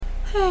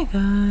Hey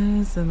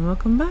guys, and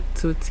welcome back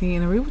to a Tea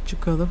and a Read with your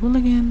girl, the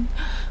Hooligan.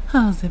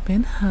 How's it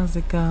been? How's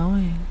it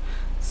going?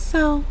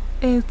 So,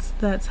 it's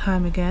that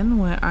time again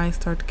where I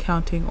start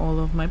counting all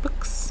of my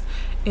books.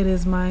 It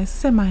is my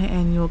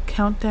semi-annual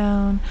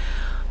countdown.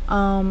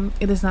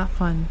 It is not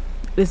fun.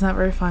 It is not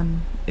very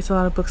fun. It's a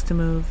lot of books to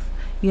move.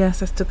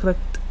 Yes, I still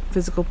collect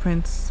physical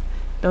prints.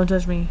 Don't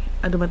judge me.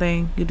 I do my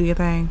thing. You do your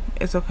thing.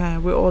 It's okay.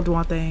 We're all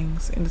doing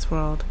things in this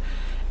world.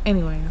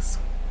 Anyways,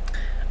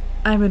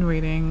 I've been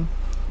reading,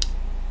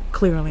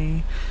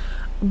 clearly,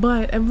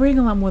 but I'm reading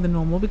a lot more than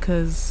normal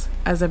because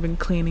as I've been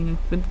cleaning,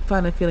 I've been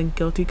finally feeling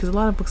guilty because a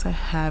lot of books I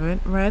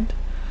haven't read,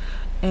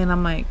 and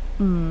I'm like,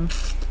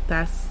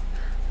 that's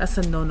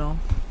a no-no.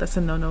 That's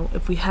a no-no.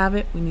 If we have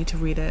it, we need to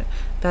read it.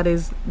 That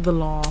is the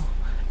law,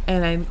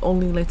 and I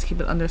only like to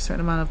keep it under a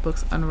certain amount of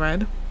books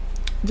unread,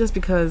 just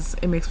because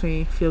it makes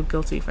me feel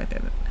guilty if I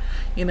didn't.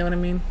 You know what I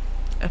mean?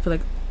 I feel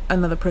like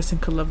another person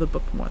could love the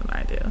book more than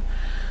I do.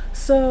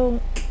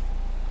 So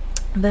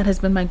that has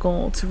been my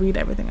goal, to read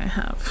everything I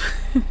have.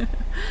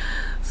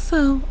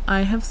 So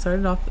I have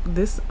started off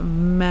this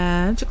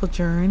magical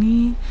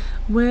journey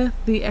with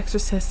The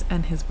Exorcist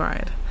and His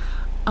Bride.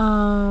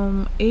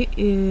 It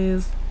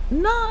is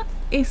not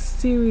a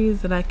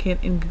series that I can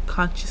in good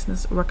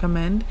consciousness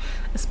recommend,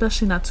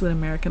 especially not to an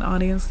American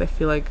audience. I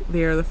feel like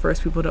they're the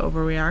first people to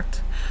overreact.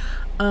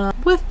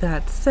 With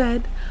that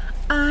said,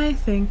 I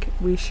think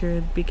we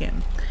should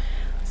begin.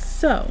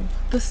 So,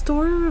 the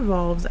story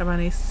revolves around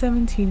a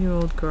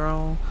 17-year-old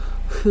girl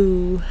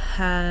who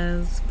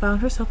has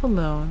found herself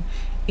alone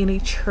in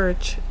a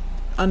church,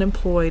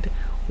 unemployed,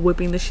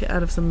 whipping the shit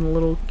out of some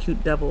little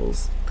cute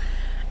devils.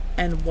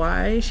 And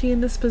why is she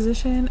in this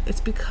position? It's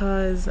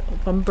because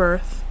from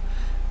birth,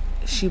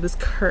 she was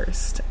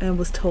cursed and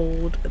was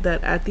told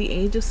that at the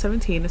age of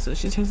 17, as soon as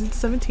she turns into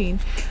 17,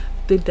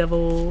 the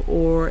devil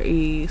or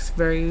a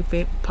very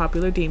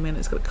popular demon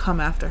is going to come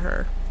after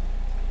her,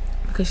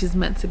 because she's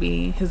meant to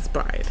be his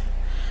bride.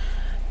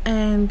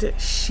 And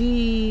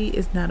she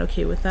is not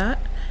okay with that,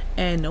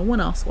 and no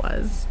one else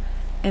was.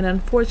 And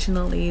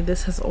unfortunately,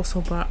 this has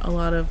also brought a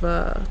lot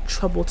of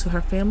trouble to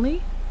her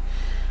family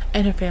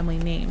and her family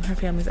name. Her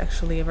family is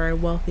actually a very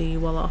wealthy,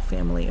 well-off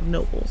family of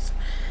nobles.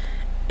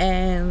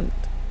 And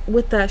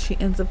with that, she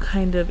ends up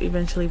kind of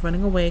eventually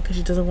running away because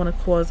she doesn't want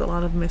to cause a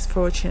lot of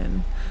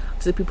misfortune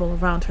to the people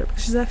around her,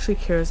 because she actually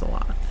cares a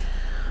lot.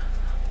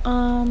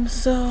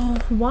 So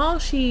while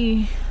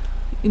she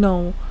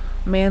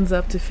mans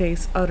up to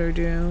face utter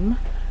doom,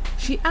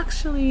 she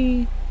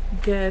actually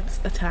gets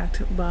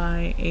attacked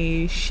by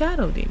a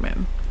shadow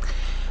demon.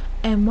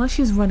 And once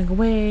she's running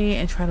away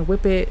and trying to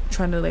whip it,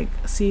 trying to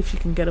see if she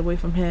can get away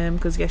from him,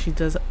 because she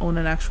does own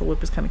an actual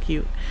whip, it's kind of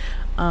cute.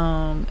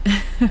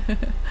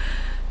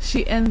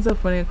 She ends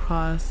up running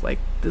across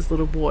this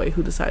little boy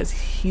who decides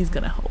he's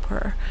gonna help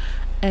her.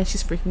 And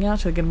she's freaking out,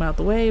 trying to get him out of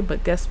the way,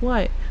 but guess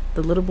what?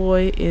 The little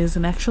boy is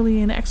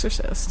actually an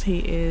exorcist. He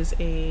is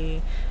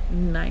a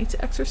night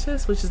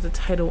exorcist, which is the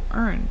title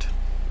earned.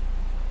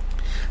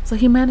 So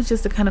he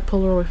manages to kind of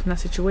pull her away from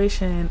that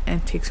situation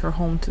and takes her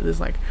home to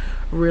this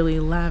really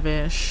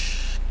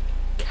lavish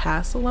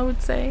castle, I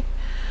would say.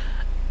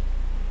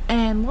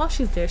 And while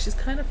she's there, she's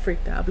kind of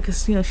freaked out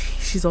because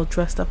she's all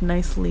dressed up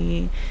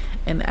nicely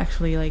and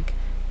actually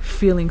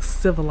feeling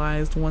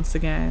civilized once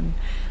again.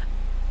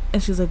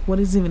 And she's like, what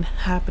is even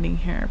happening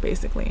here,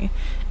 basically?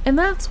 And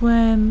that's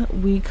when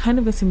we kind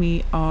of get to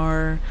meet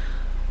our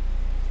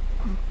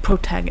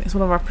protagonist,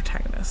 one of our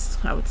protagonists,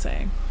 I would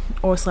say,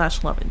 or /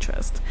 love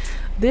interest.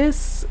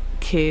 This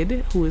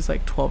kid, who is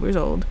 12 years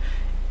old,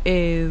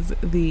 is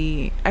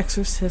the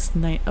exorcist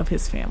knight of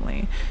his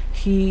family.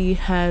 He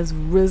has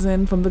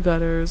risen from the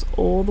gutters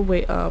all the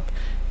way up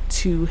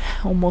to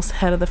almost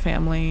head of the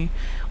family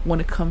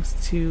when it comes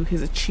to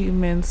his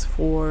achievements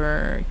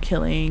for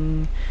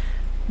killing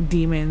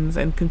demons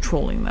and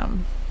controlling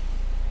them.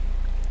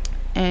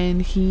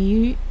 And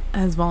he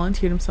has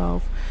volunteered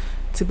himself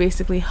to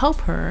basically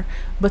help her,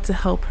 but to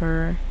help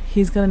her,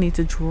 he's gonna need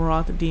to draw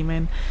out the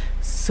demon.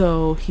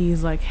 So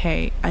he's like,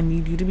 hey, I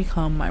need you to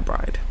become my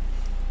bride.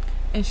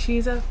 And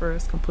she's at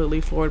first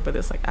completely floored by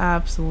this,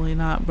 absolutely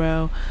not,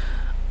 bro.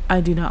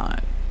 I do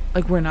not.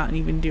 We're not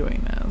even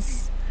doing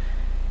this.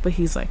 But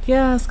he's like,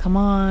 yes, come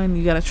on,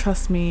 you gotta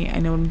trust me, I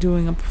know what I'm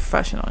doing, I'm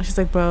professional. And she's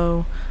like,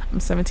 bro, I'm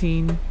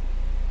 17,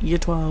 you're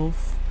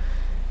 12,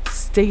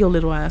 stay your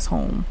little ass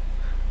home,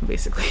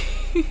 basically.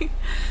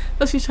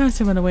 So she tries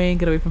to run away and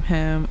get away from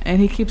him,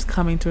 and he keeps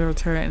coming to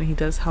her, and he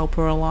does help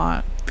her a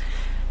lot.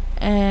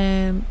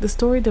 And the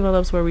story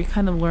develops where we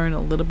kind of learn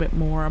a little bit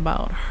more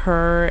about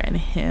her and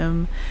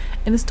him.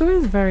 And the story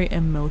is very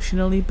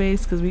emotionally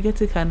based because we get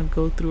to kind of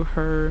go through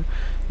her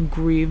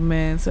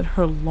grievances and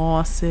her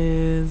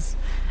losses.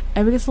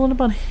 And we get to learn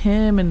about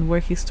him and where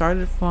he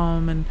started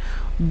from and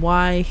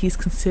why he's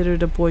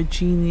considered a boy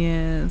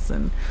genius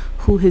and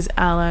who his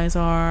allies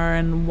are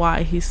and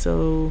why he's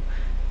so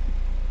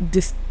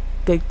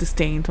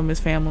disdained from his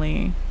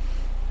family.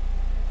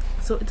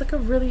 So it's a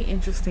really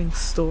interesting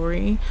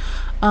story.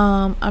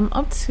 I'm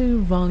up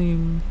to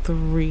volume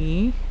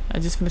 3 I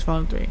just finished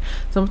volume 3.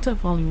 So I'm up to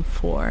volume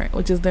 4,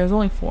 which is, there's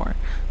only 4.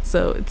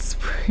 So it's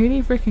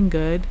pretty freaking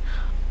good.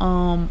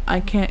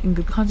 I can't in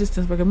good conscience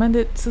recommend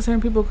it to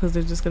certain people because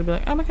they're just gonna be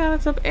like, oh my god,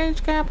 it's an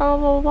age gap, blah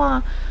blah blah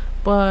blah.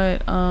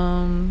 But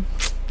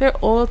they're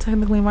all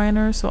technically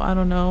minor, so I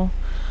don't know.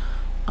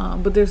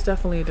 But there's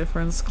definitely a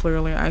difference.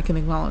 Clearly, I can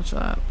acknowledge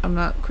that. I'm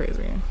not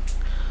crazy.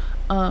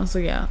 So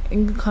yeah,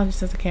 in good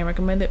conscience, I can't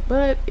recommend it.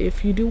 But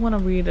if you do want to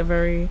read a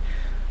very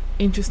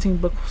interesting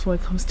book when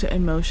it comes to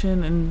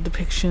emotion and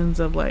depictions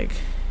of like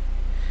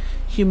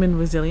human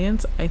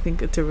resilience, I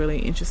think it's a really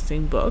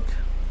interesting book.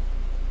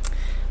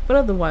 But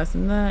otherwise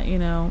than that, you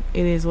know,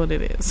 it is what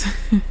it is.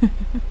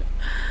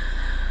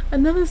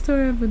 Another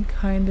story I've been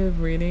kind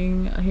of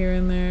reading here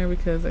and there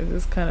because I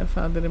just kind of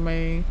found it in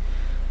my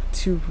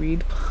to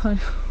read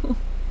pile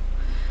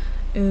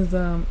is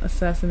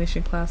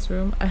Assassination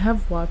Classroom. I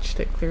have watched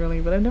it clearly,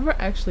 but I've never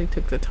actually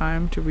took the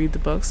time to read the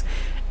books,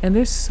 and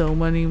there's so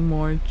many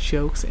more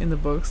jokes in the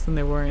books than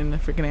there were in the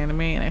freaking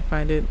anime, and I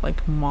find it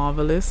like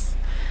marvelous,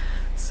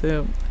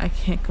 so I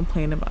can't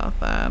complain about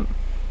that.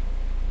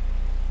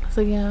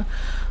 So yeah,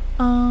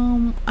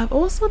 I've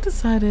also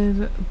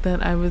decided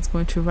that I was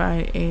going to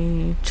write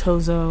a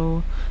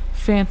Chozo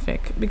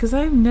fanfic because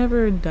I've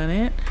never done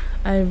it.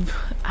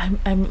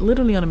 I'm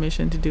literally on a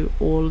mission to do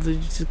all of the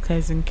Jujutsu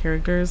Kaisen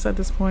characters at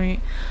this point.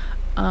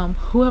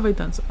 Who have I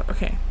done so far?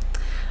 Okay,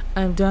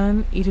 I've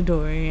done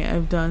Itadori,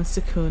 I've done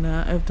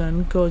Sukuna, I've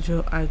done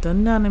Gojo, I've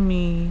done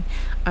Nanami,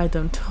 I've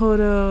done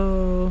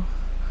Todo,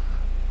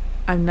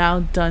 I've now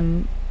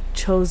done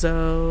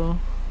Chozo.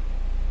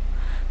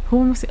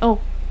 Who am I saying? Oh,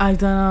 I've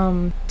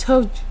done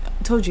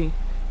Toji.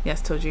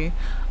 Yes, Toji.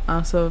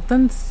 So I've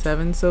done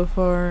 7 so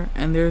far,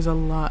 and there's a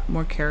lot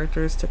more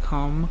characters to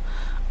come.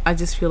 I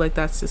just feel like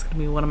that's just gonna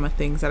be one of my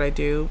things that I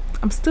do.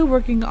 I'm still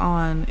working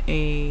on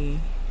a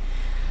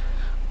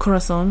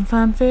Corazon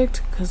fanfic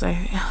because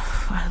I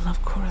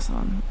love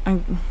Corazon.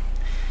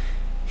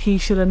 He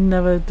should have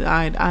never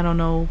died. I don't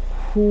know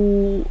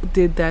who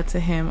did that to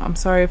him. I'm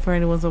sorry for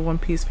anyone's a One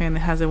Piece fan that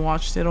hasn't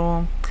watched it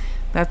all.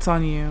 That's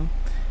on you.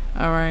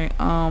 Alright,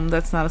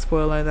 that's not a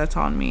spoiler, that's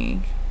on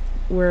me.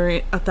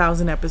 We're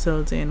 1,000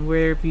 episodes in.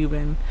 Where have you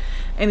been?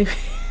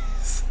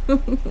 Anyways.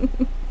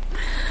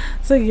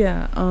 So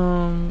yeah,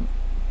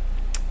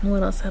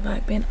 what else have I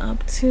been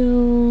up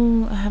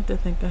to? I have to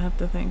think,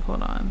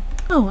 hold on.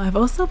 Oh, I've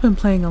also been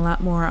playing a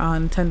lot more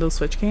on Nintendo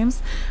Switch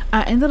games.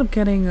 I ended up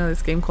getting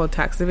this game called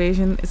Tax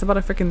Evasion. It's about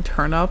a freaking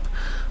turn-up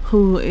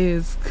who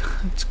is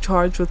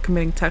charged with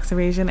committing tax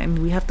evasion, and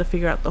we have to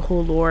figure out the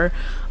whole lore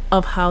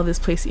of how this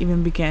place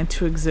even began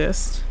to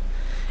exist.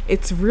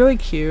 It's really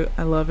cute.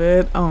 I love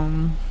it.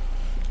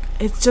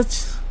 It's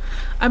just,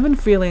 I've been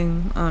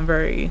feeling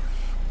very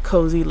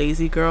cozy,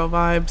 lazy girl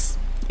vibes,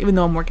 even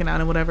though I'm working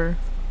out and whatever.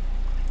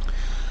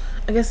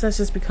 I guess that's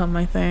just become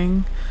my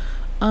thing.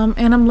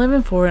 And I'm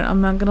living for it.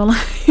 I'm not gonna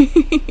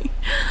lie.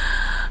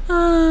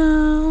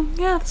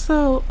 Yeah,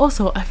 so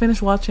also I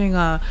finished watching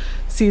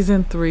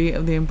season 3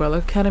 of The Umbrella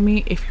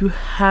Academy. If you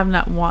have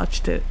not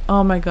watched it,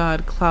 oh my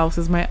god, Klaus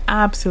is my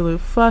absolute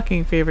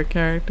fucking favorite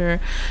character.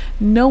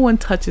 No one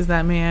touches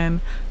that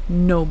man.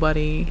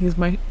 Nobody. He's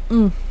my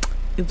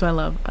it's my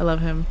love. I love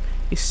him.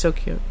 He's so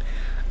cute.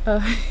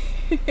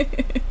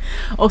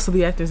 Also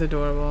the actor's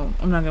adorable.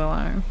 I'm not gonna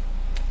lie.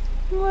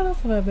 What else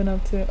have I been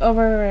up to? Oh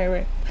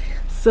right.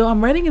 So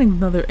I'm writing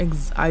another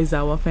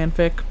Aizawa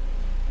fanfic.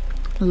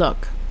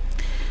 Look,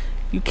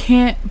 you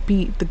can't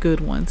beat the good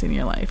ones in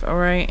your life,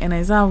 alright? And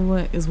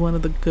Aizawa is one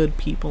of the good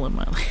people in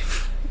my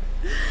life.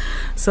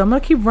 So I'm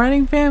gonna keep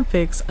writing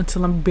fanfics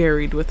until I'm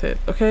buried with it,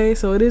 okay?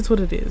 So it is what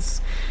it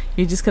is.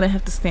 You're just gonna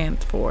have to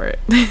stand for it.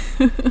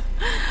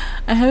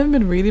 I haven't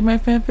been reading my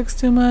fanfics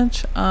too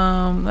much.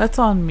 That's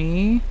on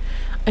me.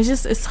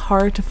 It's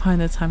hard to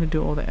find the time to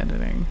do all the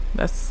editing.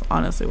 That's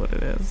honestly what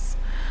it is.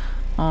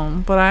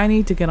 But I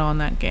need to get on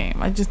that game.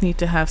 I just need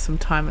to have some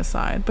time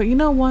aside. But you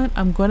know what?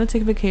 I'm going to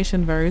take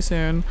vacation very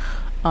soon.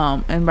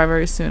 And by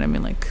very soon, I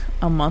mean like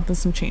a month and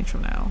some change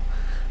from now.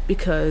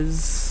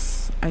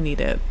 Because I need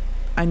it.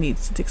 I need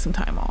to take some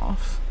time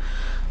off.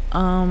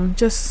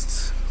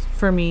 Just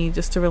for me,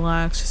 just to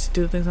relax, just to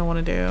do the things I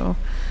want to do.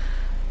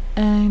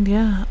 And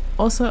yeah.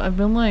 Also, I've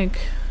been like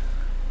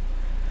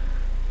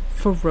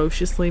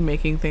ferociously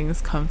making things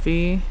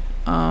comfy.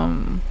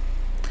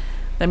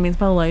 That means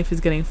my life is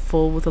getting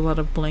full with a lot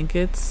of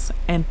blankets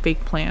and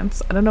fake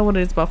plants. I don't know what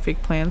it is about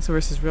fake plants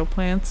versus real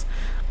plants.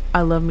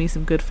 I love me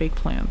some good fake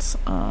plants.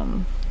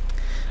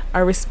 I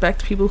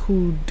respect people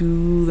who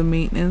do the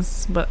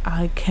maintenance, but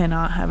I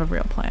cannot have a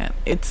real plant.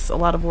 It's a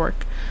lot of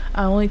work.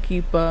 I only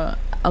keep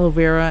aloe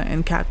vera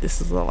and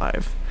cactuses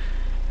alive.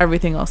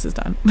 Everything else is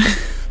done.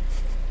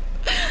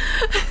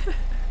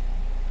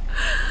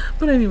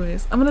 But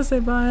anyways, I'm gonna say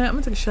bye. I'm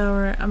gonna take a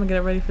shower. I'm gonna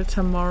get ready for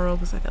tomorrow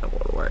because I gotta go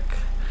to work.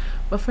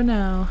 But for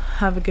now,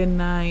 have a good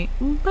night.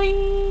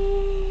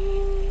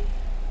 Bye.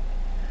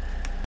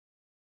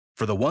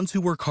 For the ones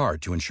who work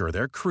hard to ensure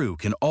their crew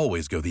can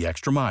always go the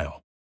extra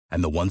mile,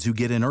 and the ones who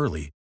get in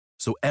early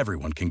so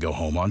everyone can go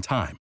home on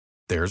time,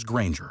 there's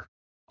Grainger,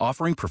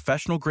 offering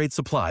professional-grade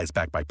supplies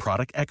backed by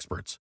product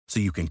experts so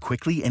you can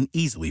quickly and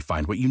easily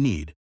find what you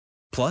need.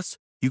 Plus,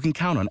 you can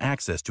count on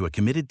access to a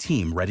committed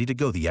team ready to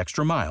go the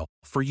extra mile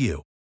for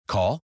you.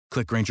 Call,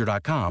 click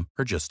Grainger.com,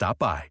 or just stop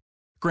by.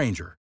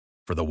 Grainger,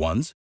 for the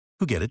ones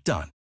who get it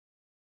done.